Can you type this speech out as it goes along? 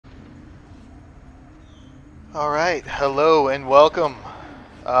Alright, hello and welcome.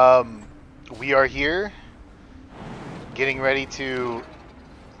 Um, we are here, getting ready to,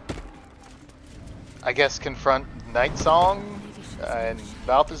 I guess, confront Night Song and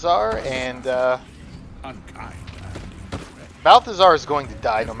Balthazar, and Balthazar is going to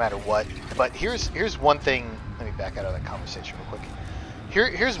die no matter what. But here's one thing. Let me back out of that conversation real quick.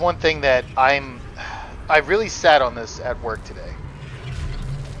 Here's one thing that I really sat on this at work today.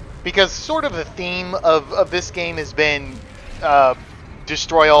 Because sort of the theme of this game has been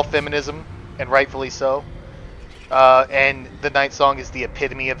destroy all feminism, and rightfully so. And the Night Song is the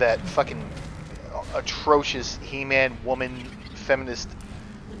epitome of that fucking atrocious He-Man woman feminist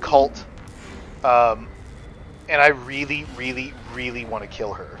cult. And I really, really, really want to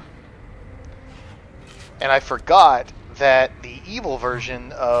kill her. And I forgot that the evil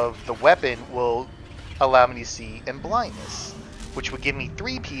version of the weapon will allow me to see in blindness, which would give me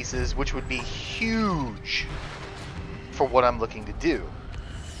 3 pieces, which would be huge for what I'm looking to do.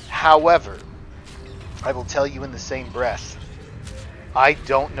 However, I will tell you in the same breath, I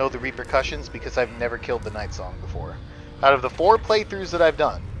don't know the repercussions because I've never killed the Night Song before. Out of the 4 playthroughs that I've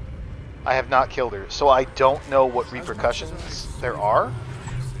done, I have not killed her, so I don't know what repercussions there are.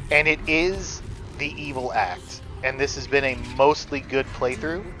 And it is the evil act, and this has been a mostly good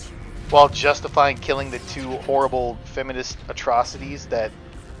playthrough, while justifying killing the 2 horrible feminist atrocities that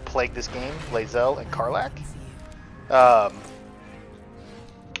plague this game, Lae'zel and Karlach.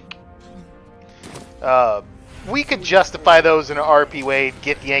 We could justify those in an RP way.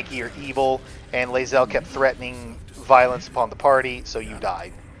 Gith Yankee are evil, and Lae'zel kept threatening violence upon the party, so you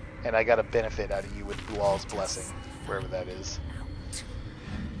died. And I got a benefit out of you with Bual's Blessing, wherever that is.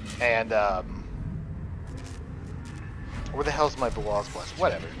 And, where the hell's my Bual's Blessing?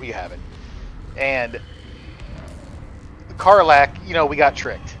 Whatever, we have it. And Karlach, you know, we got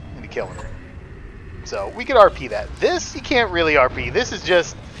tricked into killing her. So we could RP that. This, you can't really RP. This is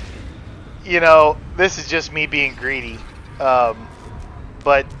just, you know, this is just me being greedy. But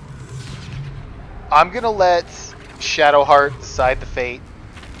I'm going to let Shadowheart decide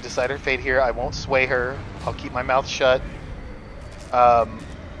her fate here. I won't sway her. I'll keep my mouth shut. I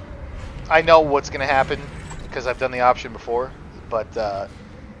know what's going to happen because I've done the option before, but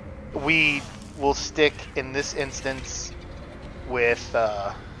we will stick in this instance with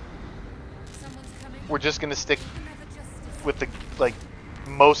we're just going to stick with the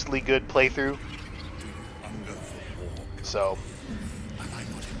mostly good playthrough. So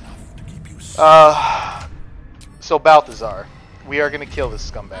so Balthazar, we are going to kill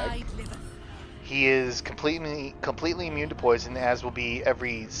this scumbag. He is completely immune to poison, as will be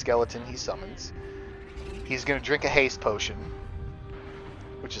every skeleton he summons. He's going to drink a haste potion,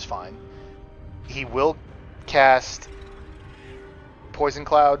 which is fine. He will cast Poison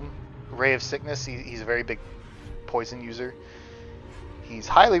Cloud, Ray of Sickness. He's a very big poison user. He's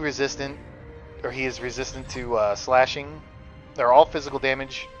highly resistant, or he is resistant to slashing. They're all physical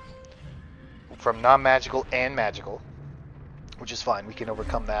damage from non-magical and magical, which is fine. We can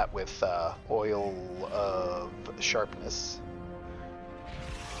overcome that with Oil of Sharpness.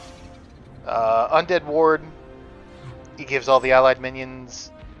 Undead Ward, he gives all the allied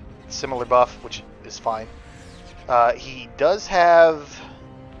minions similar buff, which is fine. He does have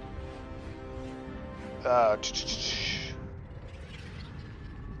where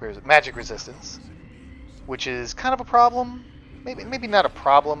is it? Magic resistance, which is kind of a problem. Maybe not a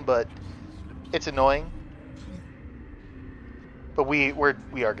problem, but it's annoying. But we are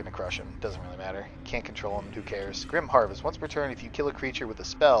going to crush him. Doesn't really matter. Can't control him. Who cares? Grim Harvest. Once per turn, if you kill a creature with a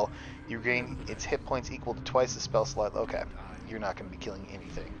spell, you gain its hit points equal to twice the spell slot. Okay. You're not going to be killing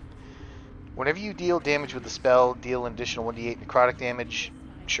anything. Whenever you deal damage with the spell, deal an additional 1d8 necrotic damage.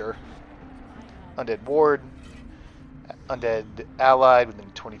 Sure. Undead Ward. Undead Allied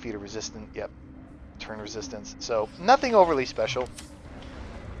within 20 feet of resistant. Yep. Turn resistance. So, nothing overly special.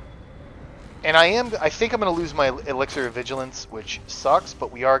 And I think I'm going to lose my Elixir of Vigilance, which sucks,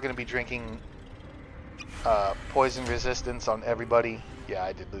 but we are going to be drinking poison resistance on everybody. Yeah,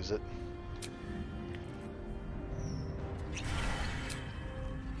 I did lose it.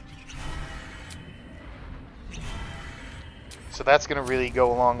 So that's going to really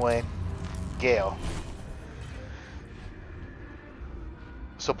go a long way. Gale.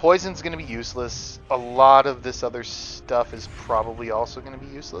 So poison's going to be useless. A lot of this other stuff is probably also going to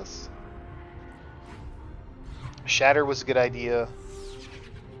be useless. Shatter was a good idea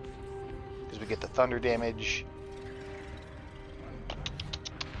because we get the thunder damage.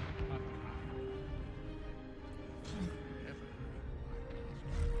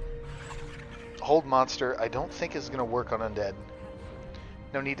 Hold monster, I don't think is going to work on undead.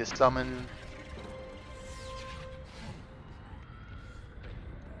 No need to summon.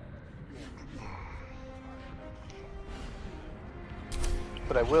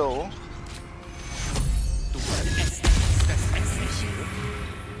 but I will.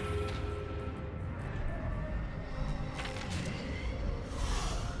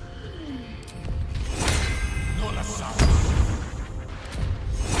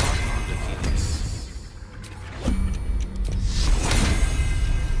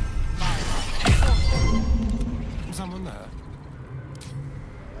 Someone there?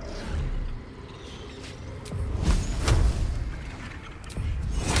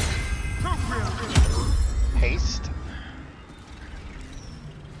 Haste.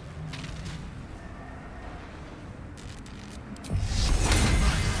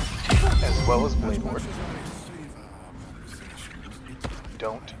 As well as Blade Ward.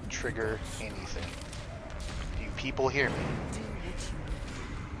 Don't trigger anything. You people hear me.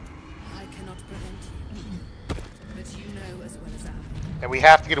 I cannot prevent you, but you know as well as I. And we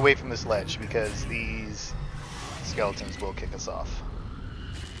have to get away from this ledge because these skeletons will kick us off.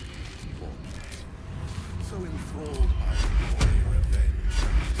 So enthralled by your revenge.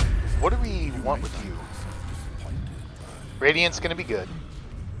 What do we want with you? Radiant's gonna be good.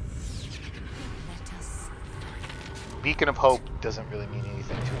 Let us. Beacon of Hope doesn't really mean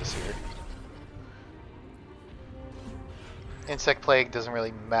anything to us here. Insect Plague doesn't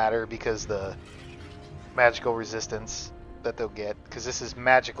really matter because the magical resistance that they'll get, because this is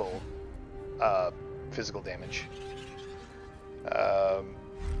magical physical damage.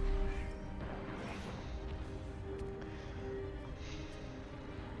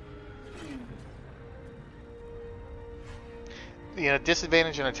 You know,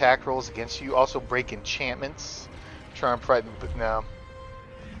 disadvantage on attack rolls against you. Also break enchantments. Charm, Frighten, but no.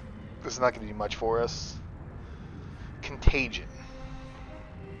 This is not going to do much for us. Contagion.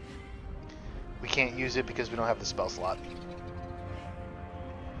 We can't use it because we don't have the spell slot.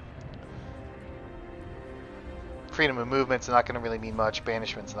 Freedom of movement's not going to really mean much.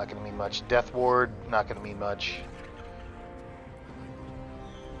 Banishment's not going to mean much. Death Ward, not going to mean much.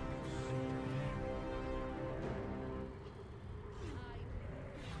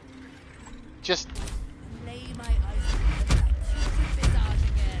 Just Lay my eyes on that putrid visage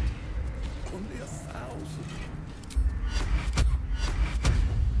again. Only 1,000.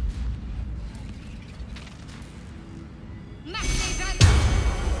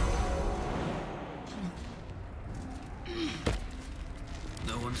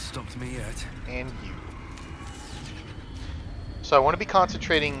 No one stopped me yet. and you. So I want to be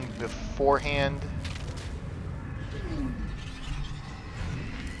concentrating beforehand.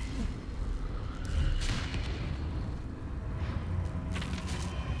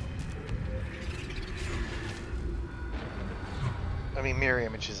 I mean, mirror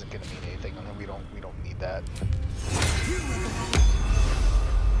image isn't going to mean anything. I mean, we don't need that.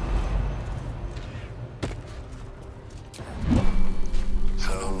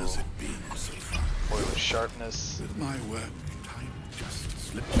 How long has it been so far? Oil of sharpness. With my work, time just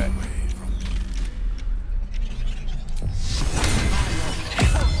slipped Okay. away from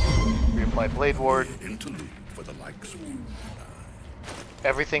me. Reapply Blade Ward. Interlude for the likes of you.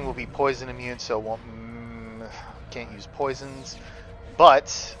 Everything will be poison immune, so won't can't use poisons.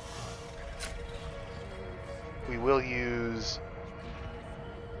 But we will use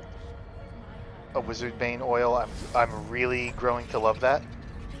a Wizard Bane oil. I'm really growing to love that.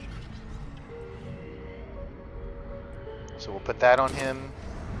 So we'll put that on him.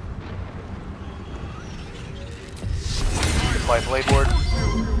 Apply Blade Ward.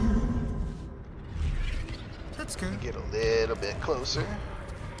 That's good. Get a little bit closer.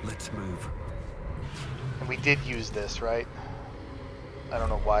 Let's move. And we did use this, right? I don't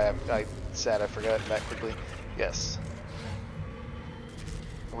know why I said I forgot that quickly. Yes.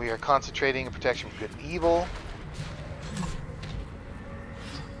 We are concentrating on protection from good and evil.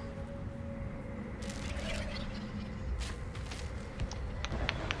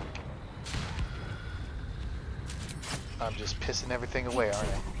 I'm just pissing everything away, aren't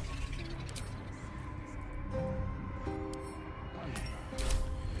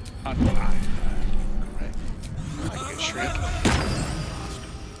I? Correct. I can shrink.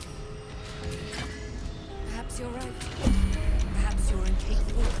 Perhaps you're right. Perhaps you're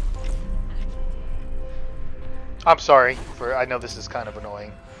incapable. I'm sorry for. I know this is kind of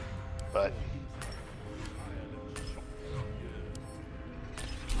annoying, but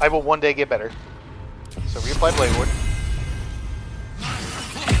I will one day get better. So reapply Blade Ward.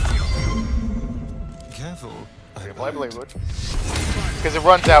 Careful. Reapply Blade Ward. Because it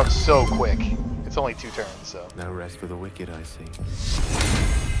runs out so quick. It's only 2 turns, so. No rest for the wicked, I see.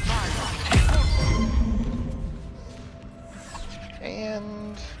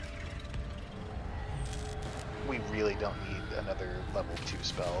 And we really don't need another level 2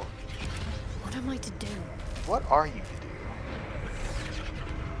 spell. What am I to do? What are you to do?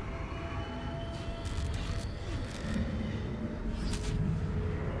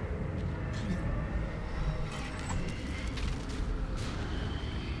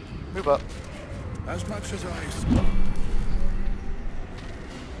 Move up. As much as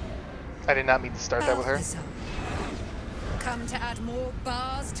I did not mean to start that with her. Balthazar, come to add more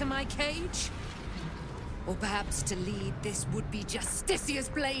bars to my cage? Or perhaps to lead this would-be Justicia's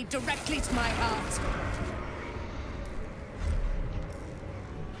blade directly to my heart?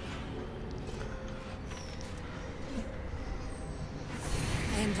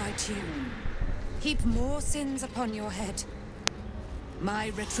 I invite you. Heap more sins upon your head. My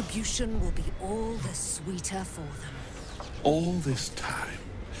retribution will be all the sweeter for them. all this time,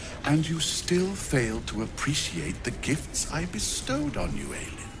 and you still failed to appreciate the gifts I bestowed on you,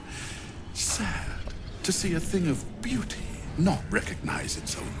 Aelin. Sad to see a thing of beauty not recognize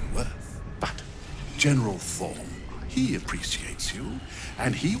its own worth. But General Thorm, he appreciates you,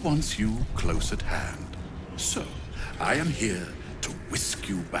 and he wants you close at hand. So, I am here to whisk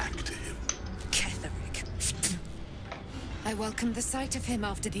you back to him. Ketherick. I welcome the sight of him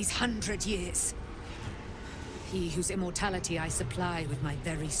after these 100 years. He whose immortality I supply with my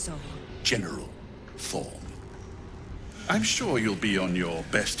very soul. General Thorm. I'm sure you'll be on your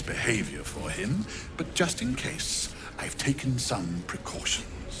best behavior for him, but just in case, I've taken some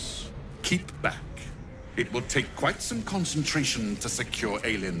precautions. Keep back. It will take quite some concentration to secure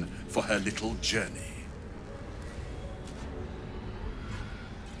Aelin for her little journey.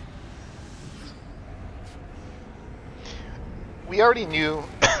 We already knew,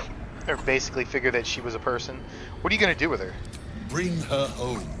 or basically figured that she was a person. What are you going to do with her? Bring her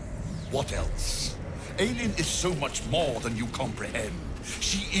home. What else? Aelin is so much more than you comprehend.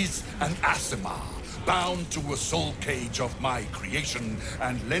 She is an Asimar, bound to a soul cage of my creation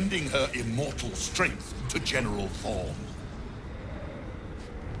and lending her immortal strength to General Thorm.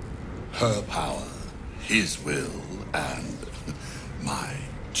 Her power, his will, and my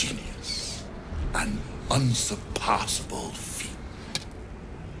genius. An unsurpassable feat.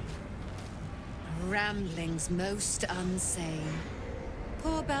 Ramblings most unsane.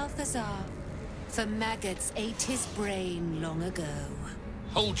 Poor Balthazar. For maggots ate his brain long ago.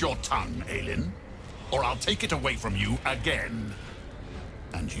 Hold your tongue, Aelin, or I'll take it away from you again.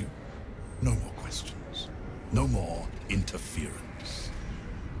 And you, no more questions. No more interference.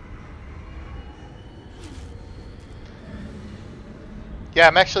 Yeah,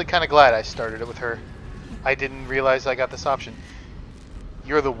 I'm actually kind of glad I started it with her. I didn't realize I got this option.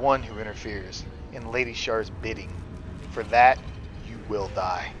 You're the one who interferes in Lady Shar's bidding. For that, you will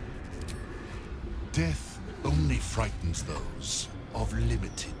die. Death only frightens those of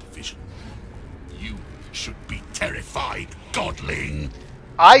limited vision. You should be terrified, godling.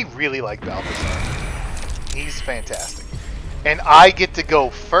 I really like Balthazar. He's fantastic. And I get to go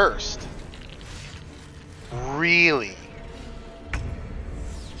first. Really?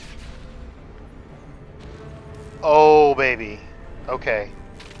 Oh, baby. Okay.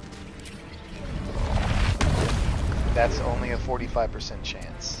 That's only a 45%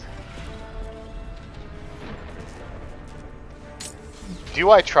 chance. Do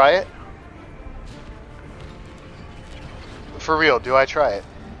I try it? For real, do I try it?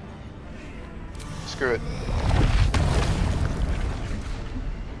 Screw it.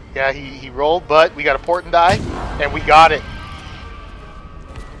 Yeah, he rolled, but we got a port and die, and we got it.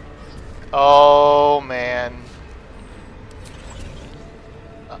 Oh, man.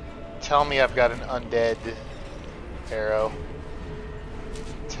 Tell me I've got an undead arrow.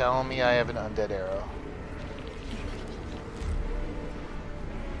 Tell me I have an undead arrow.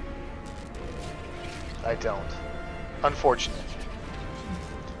 I don't. Unfortunate.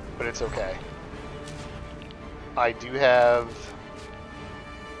 But it's okay. I do have...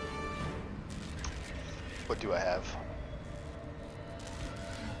 What do I have?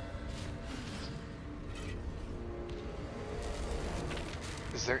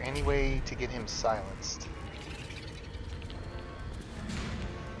 Is there any way to get him silenced?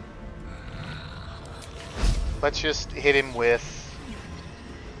 Let's just hit him with...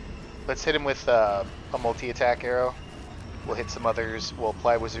 Let's hit him with a multi-attack arrow. We'll hit some others. We'll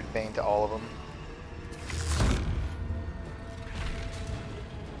apply Wizard Bane to all of them.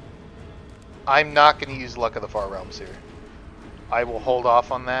 I'm not going to use Luck of the Far Realms here. I will hold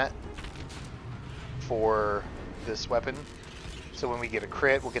off on that for this weapon. So when we get a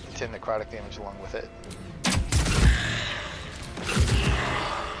crit, we'll get the 10 necrotic damage along with it.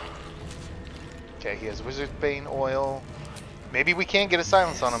 Okay, he has Wizard Bane oil. Maybe we can get a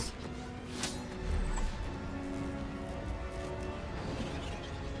silence on him.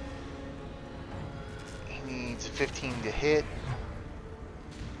 15 to hit.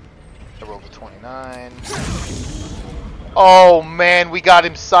 I rolled a 29. Oh man, we got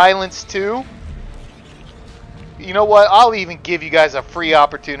him silenced too. You know what? I'll even give you guys a free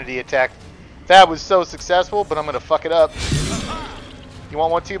opportunity attack. That was so successful, but I'm gonna fuck it up. You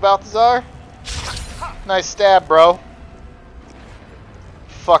want one too, Balthazar? Nice stab, bro.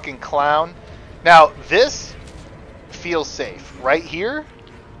 Fucking clown. Now, this feels safe. Right here,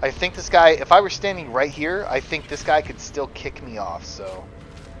 I think this guy, if I were standing right here, I think this guy could still kick me off, so...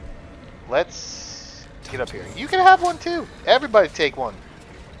 Let's get up here. You can have one too. Everybody take one.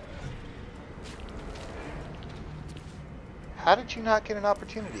 How did you not get an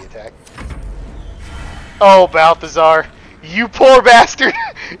opportunity attack? Oh, Balthazar. You poor bastard.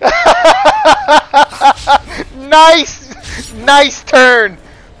 Nice. Nice turn.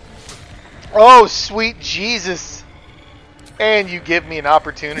 Oh, sweet Jesus. And you give me an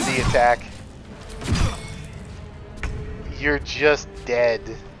opportunity attack. You're just dead.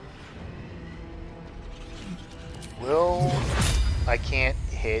 Well, I can't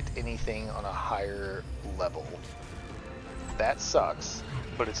hit anything on a higher level. That sucks,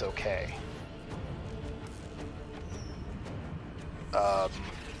 but it's okay.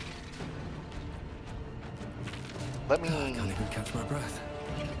 Let me I can't even catch my breath.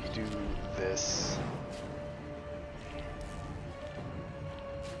 do this.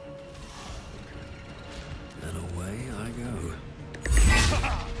 And away I go.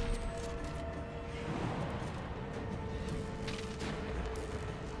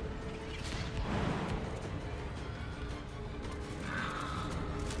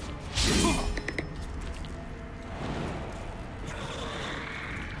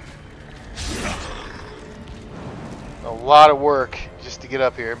 A lot of work just to get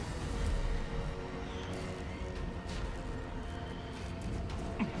up here.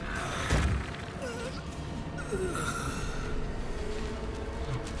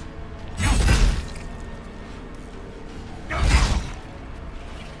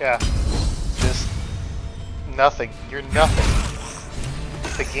 Yeah, just nothing. You're nothing.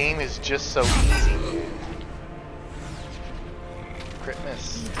 The game is just so easy, dude. Crit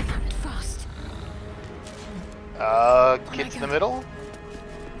miss. Fast. Get to the middle.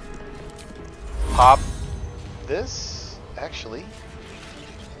 Pop this, actually.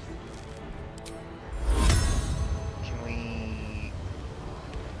 Can we...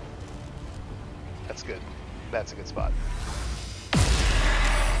 That's good. That's a good spot.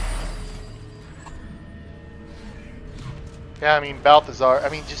 Yeah, I mean, Balthazar, I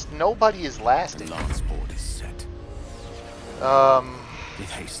mean, just nobody is lasting. The lance board is set. With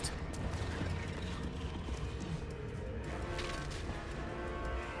haste.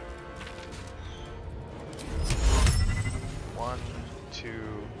 One,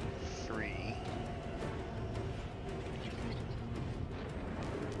 two, three.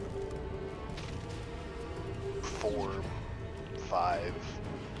 Four, five,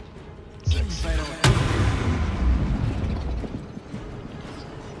 six.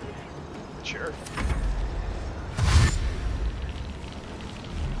 Sure.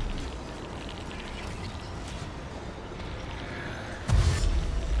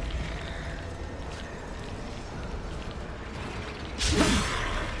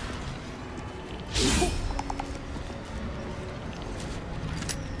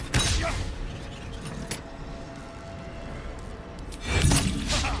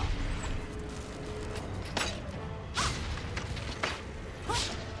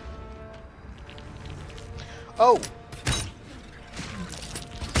 Oh!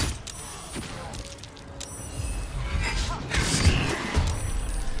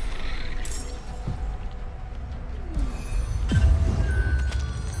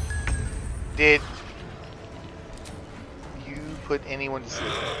 Did you put anyone to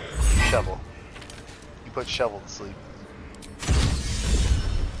sleep? Shovel. You put Shovel to sleep.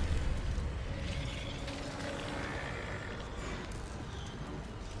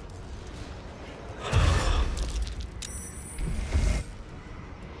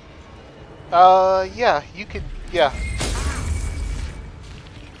 Yeah, you could, yeah.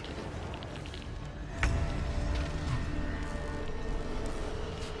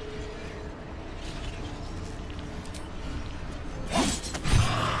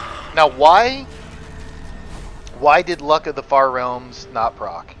 Now, why did Luck of the Far Realms not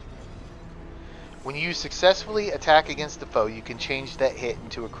proc? When you successfully attack against a foe, you can change that hit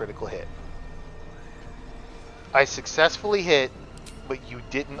into a critical hit. I successfully hit, but you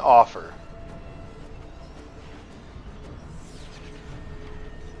didn't offer.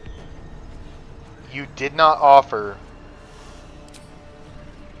 You did not offer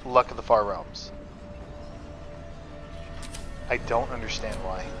Luck of the Far Realms. I don't understand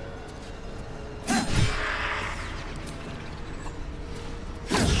why.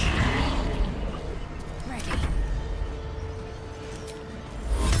 Ready.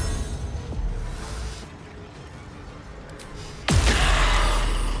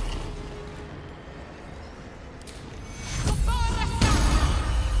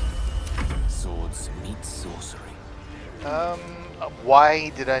 Swords meet sorcery. Why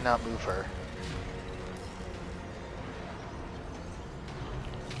did I not move her?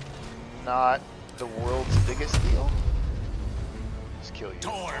 Not the world's biggest deal. Just kill you.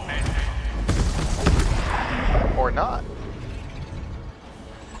 Or not.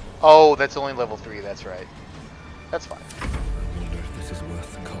 Oh, that's only level 3, that's right. That's fine. I wonder if this is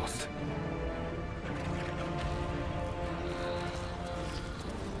worth the cost.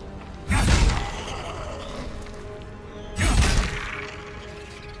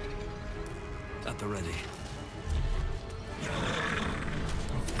 At the ready.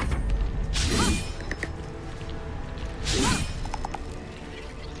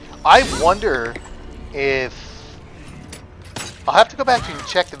 I wonder if... I'll have to go back and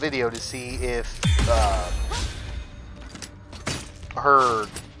check the video to see if her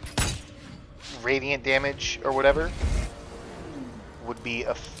radiant damage or whatever would be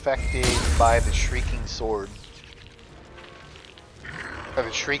affected by the shrieking sword. Or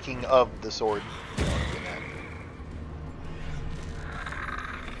the shrieking of the sword.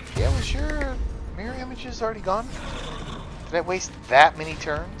 Yeah, was your mirror images already gone? Did I waste that many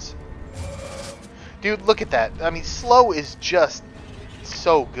turns? Dude, look at that. I mean, slow is just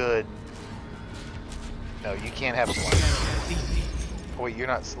so good. No, you can't have slow. Oh, wait, you're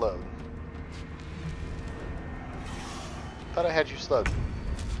not slowed. Thought I had you slowed.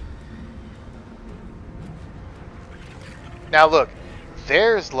 Now look,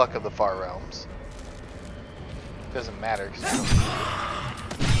 there's Luck of the Far Realms. Doesn't matter. 'Cause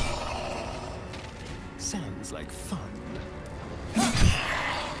Sounds like fun.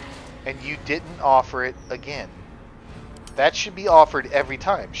 and you didn't offer it again. That should be offered every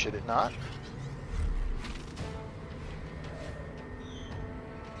time, should it not?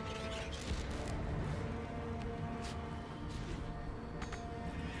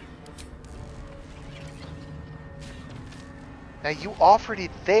 Now you offered it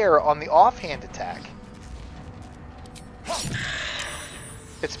there on the offhand attack.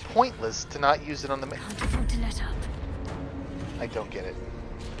 It's pointless to not use it on the main. Can't afford to let up. I don't get it.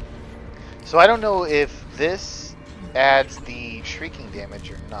 So I don't know if this adds the shrieking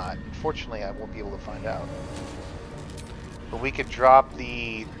damage or not. Unfortunately, I won't be able to find out. But we could drop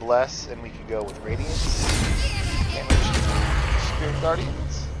the bless and we could go with radiance damage to Spirit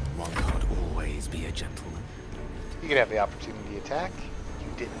Guardians. One can't always be a gentleman. You could have the opportunity attack. You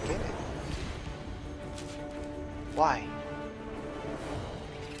didn't get it. Why?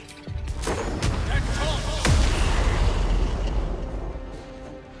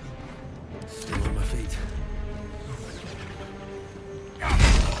 Still on my feet.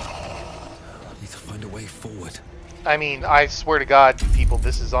 I need to find a way forward. I mean, I swear to God, people,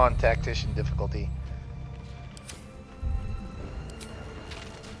 this is on Tactician difficulty.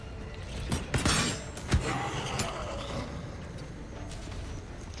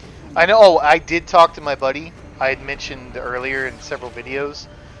 I know, oh, I did talk to my buddy. I had mentioned earlier in several videos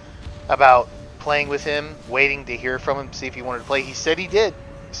about playing with him, waiting to hear from him to see if he wanted to play. He said he did,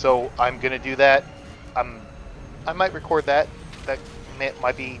 so I'm going to do that. I might record that. That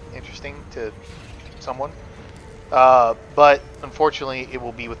might be interesting to someone. But unfortunately, it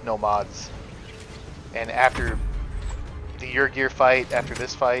will be with no mods. And after the Your Gear fight, after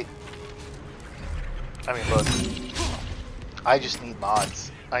this fight, I mean, look, I just need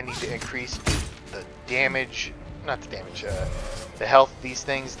mods. I need to increase the damage, not the damage, the health of these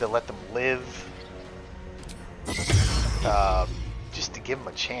things to let them live. Just to give them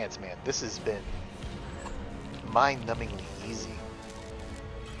a chance, man. This has been mind-numbingly easy.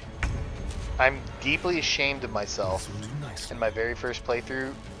 I'm deeply ashamed of myself in my very first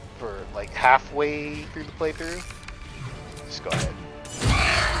playthrough for like halfway through the playthrough. Just go ahead.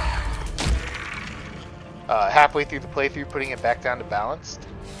 Halfway through the playthrough, putting it back down to balanced.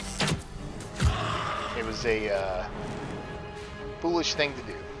 It was a foolish thing to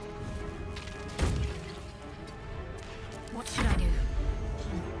do. What should I do?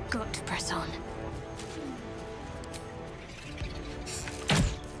 I've got to press on.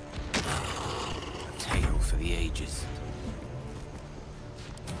 A tale for the ages.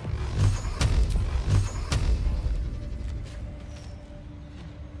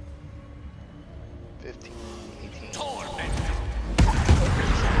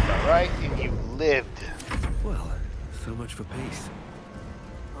 Right, and you lived. Well, so much for patience.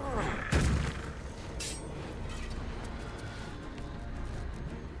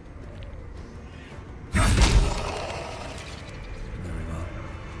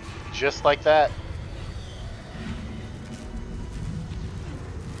 Just like that.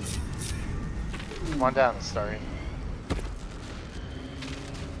 Come on down, Astarion.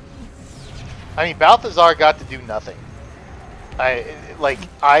 I mean, Balthazar got to do nothing. I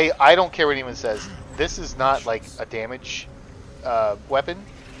don't care what anyone says. This is not like a damage weapon.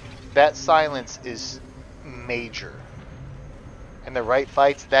 That silence is major. In the right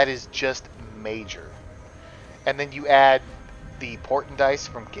fights, that is just major. And then you add the portent dice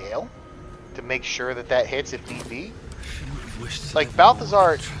from Gale to make sure that that hits if need be. Like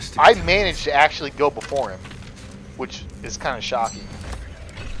Balthazar, I managed to actually go before him, which is kind of shocking.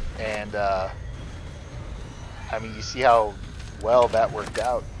 And I mean, you see how well that worked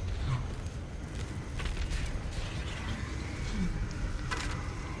out.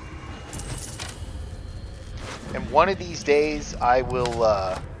 And one of these days, I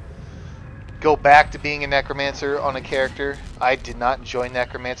will go back to being a Necromancer on a character. I did not enjoy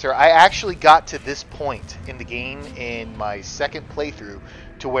Necromancer. I actually got to this point in the game in my second playthrough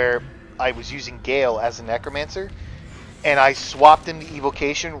to where I was using Gale as a Necromancer, and I swapped into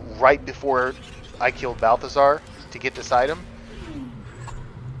Evocation right before I killed Balthazar to get this item.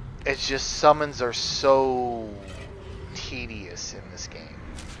 It's just summons are so tedious in this game.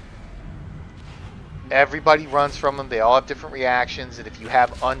 Everybody runs from them. They all have different reactions, and if you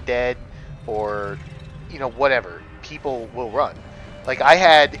have undead or, you know, whatever, people will run. Like I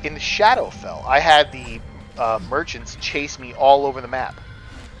had in the Shadowfell, I had the merchants chase me all over the map.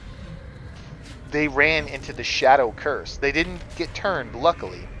 They ran into the Shadow Curse. They didn't get turned,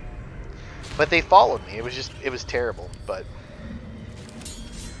 luckily, but they followed me. It was terrible. But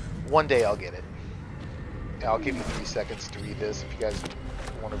one day I'll get it. I'll give you 3 seconds to read this if you guys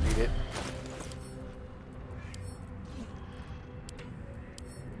want to read it.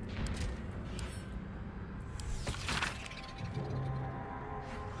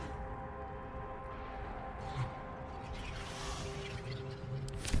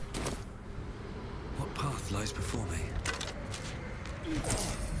 Lies before me.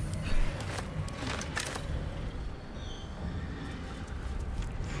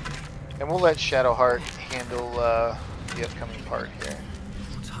 And we'll let Shadowheart handle the upcoming part here.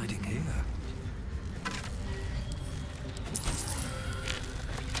 What's hiding here?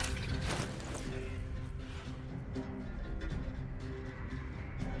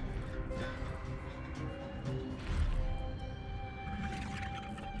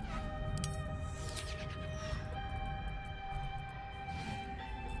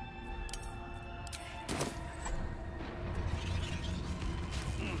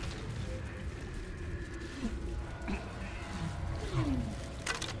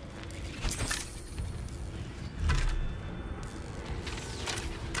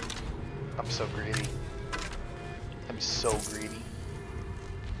 I'm so greedy. I'm so greedy.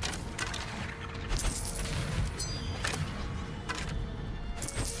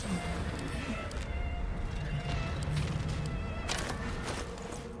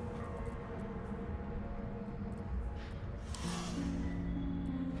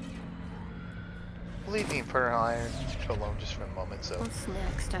 Leave the Infernal Iron alone just for a moment. So, What's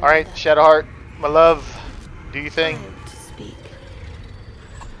next? all right, Shadowheart, my love, do your thing. To speak.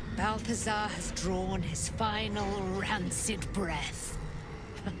 Balthazar has drawn his final rancid breath.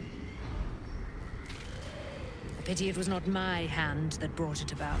 A pity it was not my hand that brought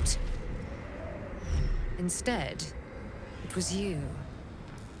it about. Instead, it was you.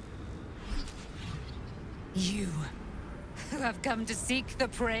 You, who have come to seek the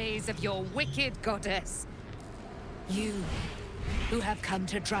praise of your wicked goddess. You, who have come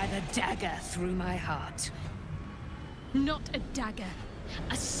to drive a dagger through my heart. Not a dagger.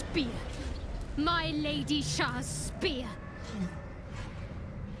 A spear. My Lady Shah's spear.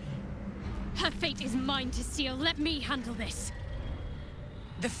 Her fate is mine to seal. Let me handle this.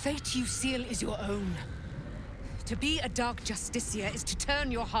 The fate you seal is your own. To be a Dark Justiciar is to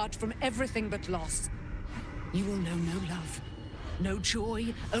turn your heart from everything but loss. You will know no love, no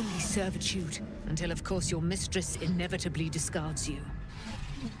joy, only servitude, until of course your mistress inevitably discards you.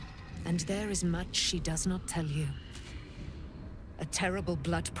 And there is much she does not tell you. A terrible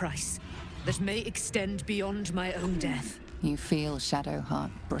blood price that may extend beyond my own death. You feel Shadowheart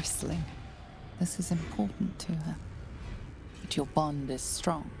bristling. This is important to her. But your bond is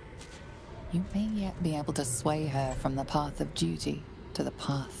strong. You may yet be able to sway her from the path of duty to the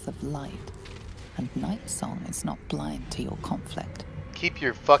path of light. And Nightsong is not blind to your conflict. Keep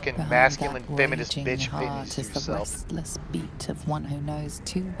your fucking Behind masculine, that feminist raging bitch heart business is to the yourself. restless beat of one who knows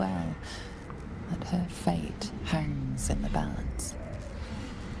too well that her fate hangs in the balance.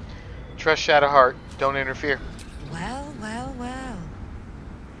 Trust Shadowheart. Don't interfere. Well, well, well.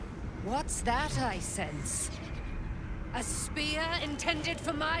 What's that I sense? A spear intended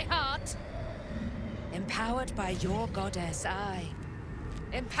for my heart? Empowered by your goddess, I.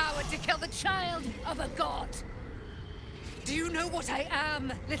 Empowered to kill the child of a god. Do you know what I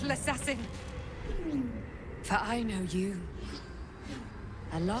am, little assassin? For I know you.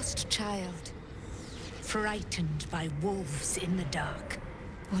 A lost child. Frightened by wolves in the dark.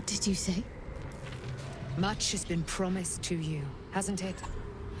 What did you say? Much has been promised to you, hasn't it?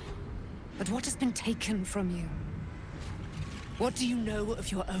 But what has been taken from you? What do you know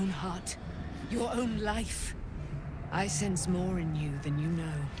of your own heart? Your own life? I sense more in you than you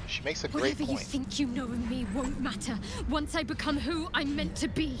know. She makes a great Whatever you point. think you know of me won't matter once I become who I'm meant to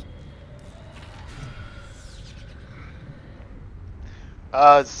be.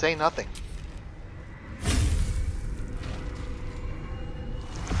 Say nothing.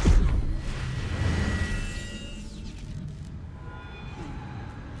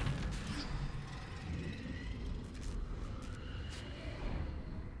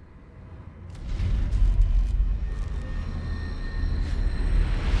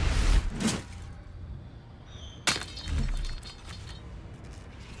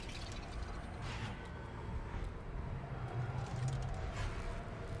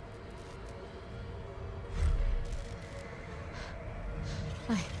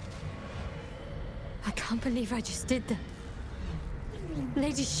 I can't believe I just did that.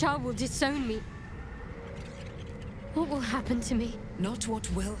 Lady Shah will disown me. What will happen to me? Not what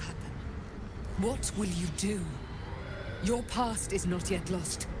will happen. What will you do? Your past is not yet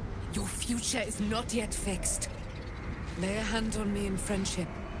lost. Your future is not yet fixed. Lay a hand on me in friendship,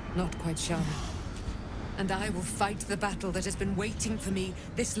 not quite shy. And I will fight the battle that has been waiting for me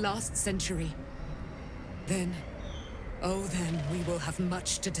this last century. Then, oh then, we will have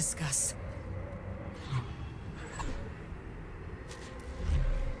much to discuss.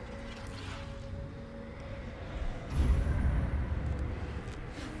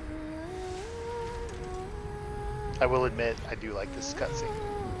 I will admit, I do like this cutscene.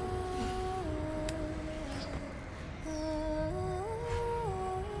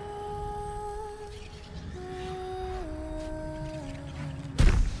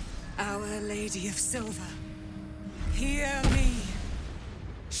 Our Lady of Silver, hear me.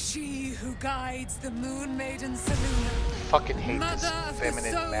 She who guides the Moon Maiden Seluna. Fucking hate this Mother of the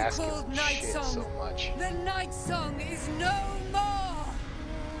feminine so-called masculine Night shit Song. so much. The Night Song is no more.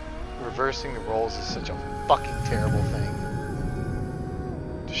 Reversing the roles is such a fucking terrible thing.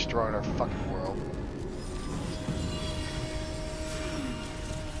 Destroying our fucking world.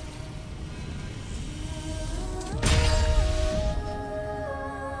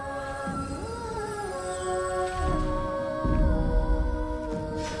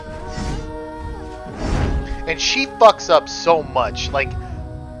 And she fucks up so much. Like,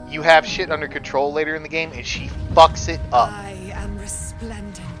 you have shit under control later in the game, and she fucks it up. I am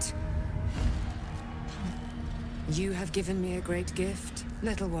resplendent. You have given me a great gift,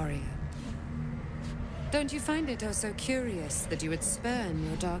 little warrior. Don't you find it oh so curious that you would spurn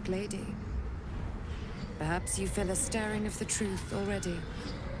your dark lady? Perhaps you feel a stirring of the truth already.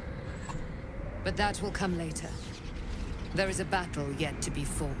 But that will come later. There is a battle yet to be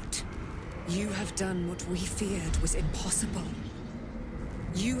fought. You have done what we feared was impossible.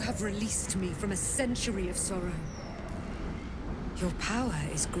 You have released me from a century of sorrow. Your power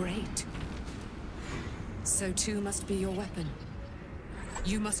is great. So too must be your weapon.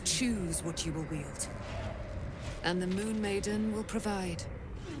 You must choose what you will wield. And the Moon Maiden will provide.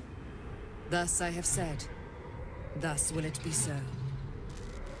 Thus I have said. Thus will it be so.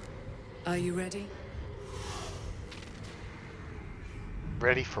 Are you ready?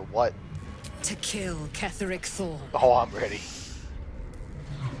 Ready for what? To kill Ketheric Thorn. Oh, I'm ready.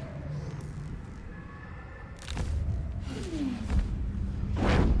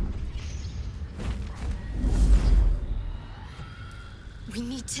 We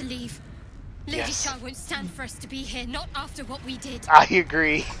need to leave. Lady Yes. Shah won't stand for us to be here, not after what we did. I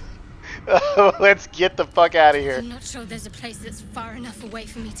agree. Let's get the fuck out of here. I'm not sure there's a place that's far enough away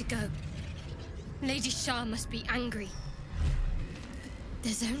for me to go. Lady Shah must be angry. But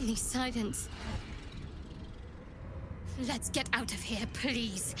there's only silence. Let's get out of here,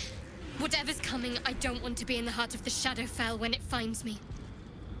 please. Whatever's coming, I don't want to be in the heart of the Shadowfell when it finds me.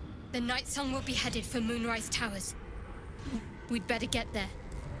 The Night Song will be headed for Moonrise Towers. We'd better get there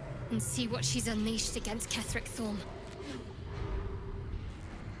and see what she's unleashed against Ketheric Thorn.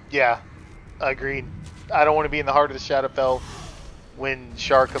 Yeah, agreed. I don't want to be in the heart of the Shadowfell when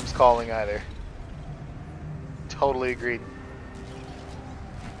Shar comes calling either. Totally agreed.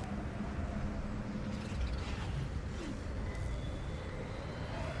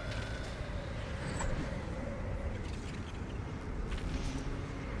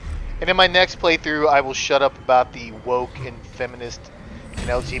 And in my next playthrough, I will shut up about the woke and feminist and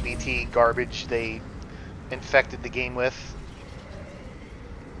LGBT garbage they infected the game with.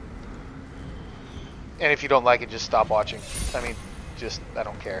 And if you don't like it, just stop watching. I mean, just, I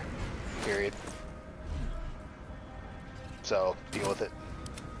don't care. Period. So, deal with it.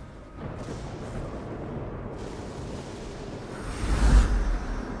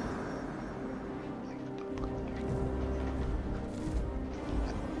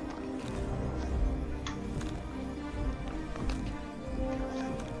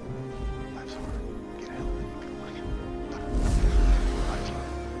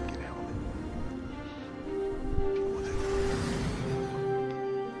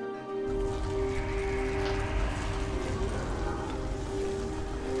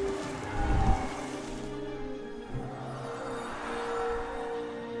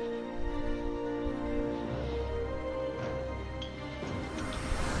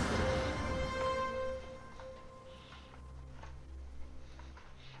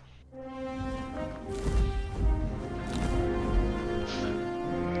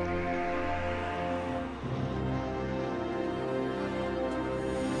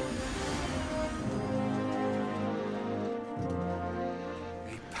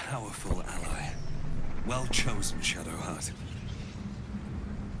 Powerful ally. Well chosen, Shadowheart.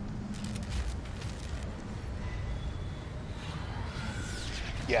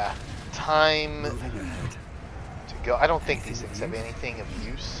 Yeah. Time Moving ahead. to go. I don't think these things have anything of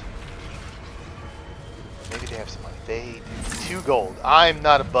use. Maybe they have some money. They do. 2 gold. I'm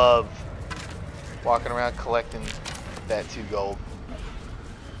not above walking around collecting that 2 gold.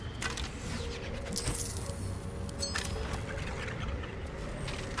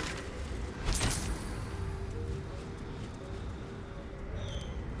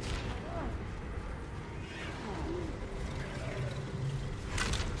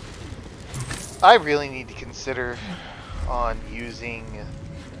 I really need to consider on using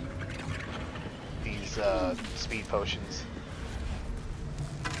these speed potions.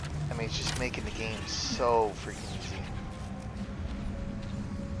 I mean, it's just making the game so freaking easy.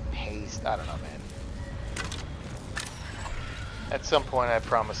 Haste, I don't know, man. At some point, I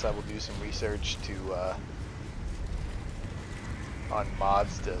promise I will do some research to on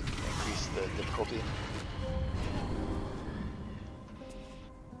mods to increase the difficulty.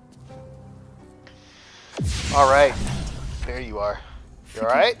 Alright, there you are. You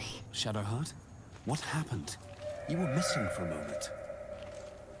alright? Shadowheart? What happened? You were missing for a moment.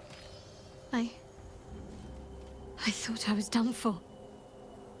 I thought I was done for.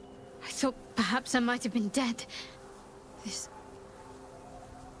 I thought perhaps I might have been dead. This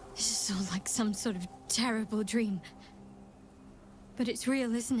is all like some sort of terrible dream. But it's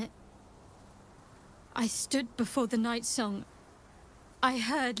real, isn't it? I stood before the night song. I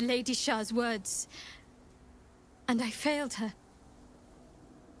heard Lady Shah's words. And I failed her.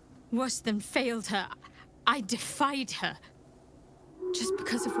 Worse than failed her, I defied her. Just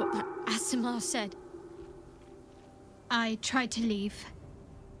because of what that Asimar said. I tried to leave,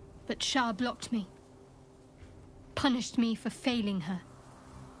 but Shah blocked me. Punished me for failing her.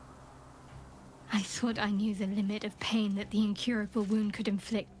 I thought I knew the limit of pain that the incurable wound could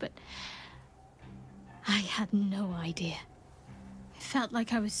inflict, but I had no idea. It felt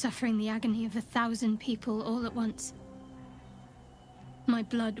like I was suffering the agony of 1,000 people all at once. My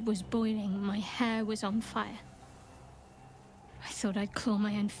blood was boiling, my hair was on fire. I thought I'd claw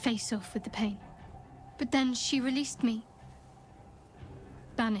my own face off with the pain. But then she released me.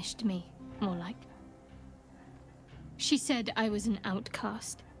 Banished me, more like. She said I was an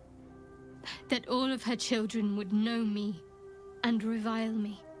outcast. That all of her children would know me and revile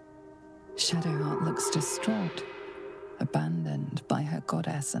me. Shadowheart looks distraught, abandoned by her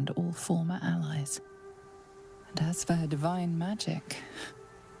goddess and all former allies. And as for her divine magic,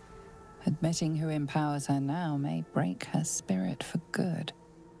 admitting who empowers her now may break her spirit for good.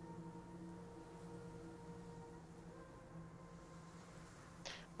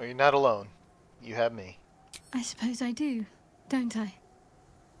 Well, you're not alone. You have me. I suppose I do, don't I?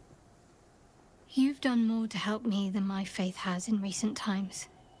 You've done more to help me than my faith has in recent times,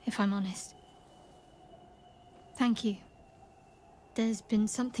 if I'm honest. Thank you. There's been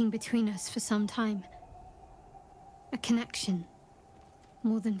something between us for some time. A connection,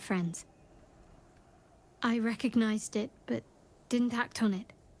 more than friends. I recognized it, but didn't act on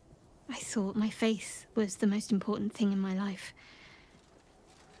it. I thought my faith was the most important thing in my life.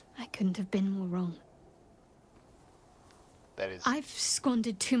 I couldn't have been more wrong. That is I've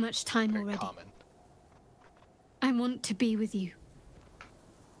squandered too much time very already. common. I want to be with you.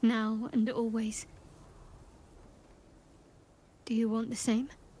 Now and always. Do you want the same?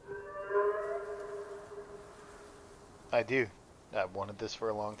 I do. I've wanted this for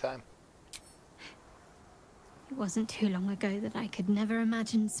a long time. It wasn't too long ago that I could never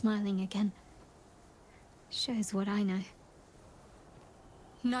imagine smiling again. Shows what I know.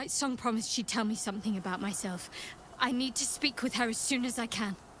 Nightsong promised she'd tell me something about myself. I need to speak with her as soon as I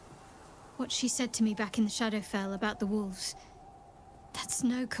can. What she said to me back in the Shadowfell about the wolves, that's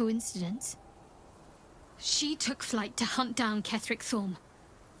no coincidence. She took flight to hunt down Ketheric Thorm.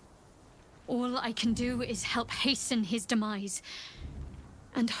 All I can do is help hasten his demise,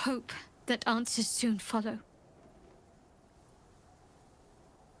 and hope that answers soon follow.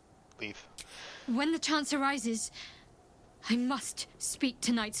 Leave. When the chance arises, I must speak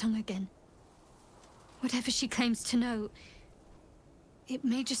to Nightsong again. Whatever she claims to know, it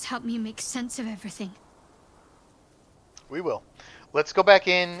may just help me make sense of everything. We will. Let's go back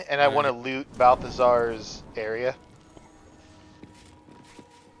in, and I want to loot Balthazar's area.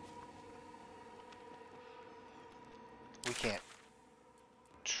 We can't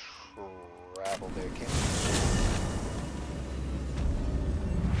travel there, can we?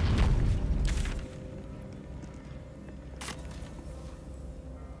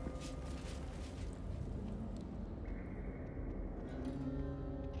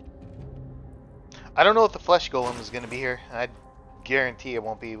 I don't know if the flesh golem is going to be here. I guarantee I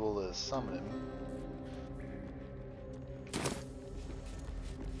won't be able to summon him.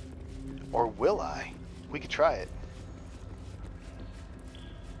 Or will I? We could try it.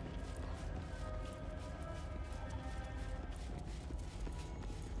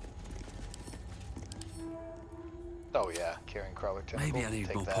 Oh yeah, carrying crawler tentacle. Maybe I need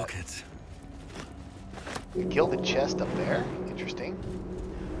Take more that. pockets. You killed a chest up there? Interesting.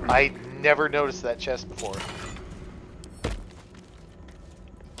 I never noticed that chest before.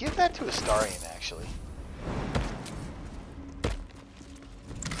 Give that to Astarion, actually.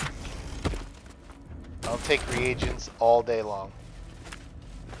 I'll take reagents all day long.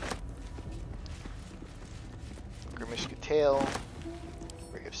 Grimishka Tail.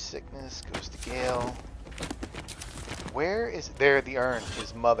 Ray of Sickness goes to Gale. Where is there? The urn,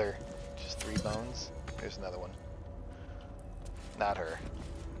 his mother. Just 3 bones. There's another one. Not her.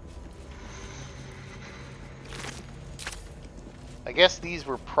 I guess these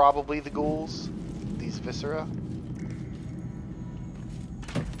were probably the ghouls. These viscera.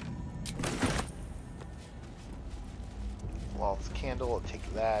 Law's candle, I'll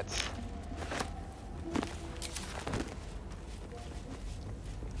take that.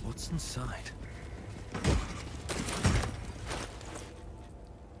 What's inside?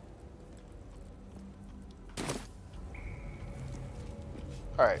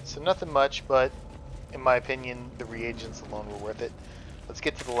 Alright, so nothing much, but in my opinion, the reagents alone were worth it. Let's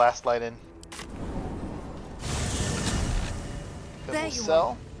get to the last light in. Then There we'll you sell.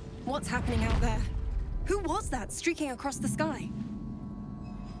 are. What's happening out there? Who was that streaking across the sky?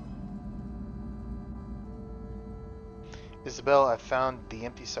 Isabel, I found the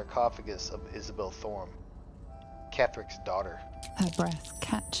empty sarcophagus of Isabel Thorm, Ketheric's daughter. Her breath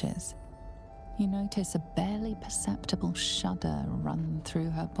catches. You notice a barely perceptible shudder run through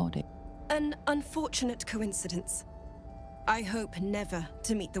her body. An unfortunate coincidence. I hope never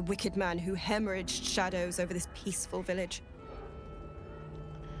to meet the wicked man who hemorrhaged shadows over this peaceful village.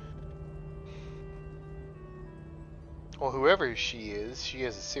 Well, whoever she is, she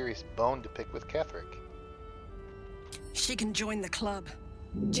has a serious bone to pick with Ketheric. She can join the club.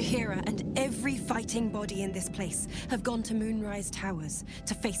 Jaheira and every fighting body in this place have gone to Moonrise Towers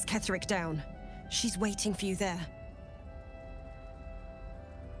to face Ketheric down. She's waiting for you there.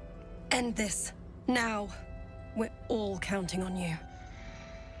 End this. Now. We're all counting on you.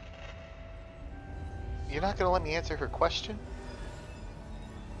 You're not going to let me answer her question?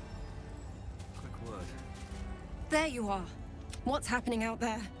 Quick word. There you are. What's happening out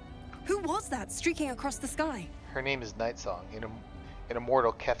there? Who was that streaking across the sky? Her name is Nightsong, an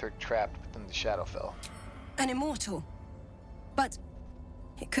immortal Ketheric trapped within the Shadowfell. An immortal. But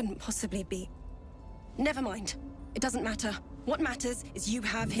it couldn't possibly be. Never mind. It doesn't matter. What matters is you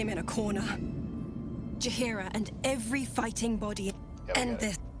have him in a corner. Jaheira and every fighting body. End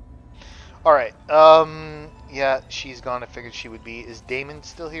this. Alright, yeah, she's gone. I figured she would be. Is Damon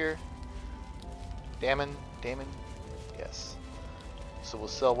still here? Damon? Yes. So we'll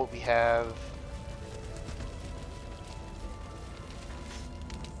sell what we have.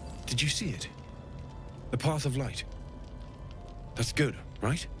 Did you see it? The path of light. That's good,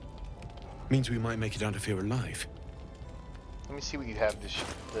 right? Means we might make it out of here alive. Let me see what you have to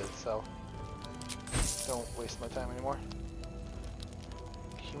sell. Don't waste my time anymore.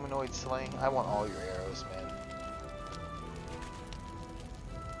 Humanoid slaying. I want all your arrows, man.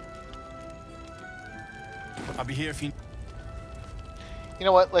 I'll be here if you... You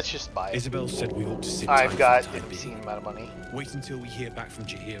know what? Let's just buy it. Isabel said we ought to sit I've tight got for the an time obscene being. amount of money. Wait until we hear back from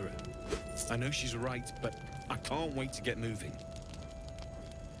Jaheira. I know she's right, but I can't wait to get moving.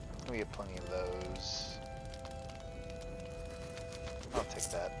 We have plenty of those. I'll take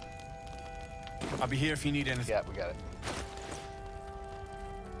that. I'll be here if you need anything. Yeah, we got it.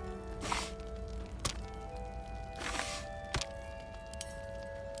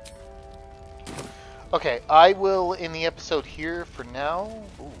 Okay, I will end the episode here for now.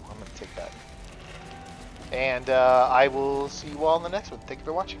 Ooh, I'm going to take that. And I will see you all in the next one. Thank you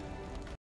for watching.